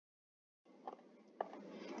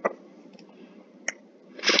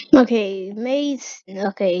Okay, maze.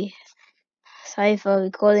 Okay, sorry for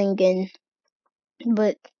recording again,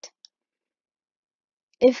 but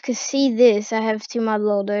if you could see this, I have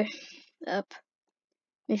Tmodloader up.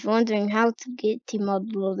 If you're wondering how to get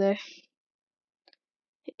Tmodloader,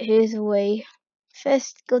 here's a way.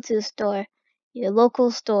 First, go to the store, your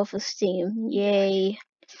local store for Steam. Yay!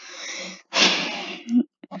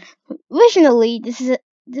 Originally,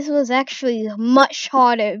 this was actually much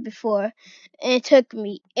harder before, and it took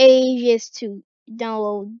me ages to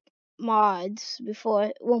download mods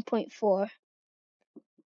before 1.4.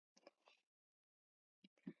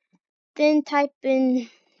 Then type in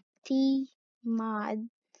Tmod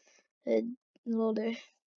loader,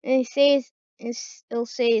 and it'll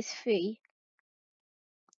say it's free.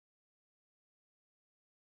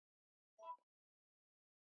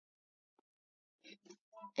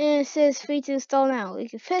 And it says free to install now. You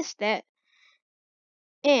can press that,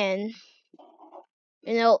 and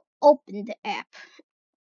it'll open the app.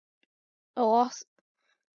 Oh,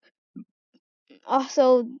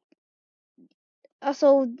 also,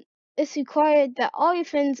 also, it's required that all your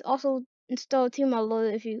friends also install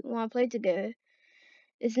Tmodloader if you want to play together.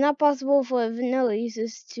 It's not possible for vanilla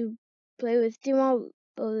users to play with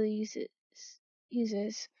Tmodloader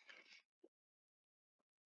users.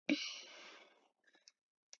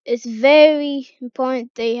 It's very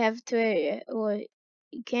important they have Terraria, or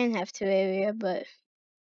you can have Terraria, but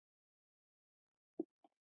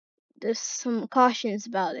there's some cautions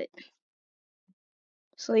about it.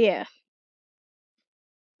 So yeah.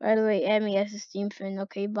 By the way, add me as a Steam friend.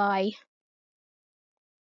 Okay, bye.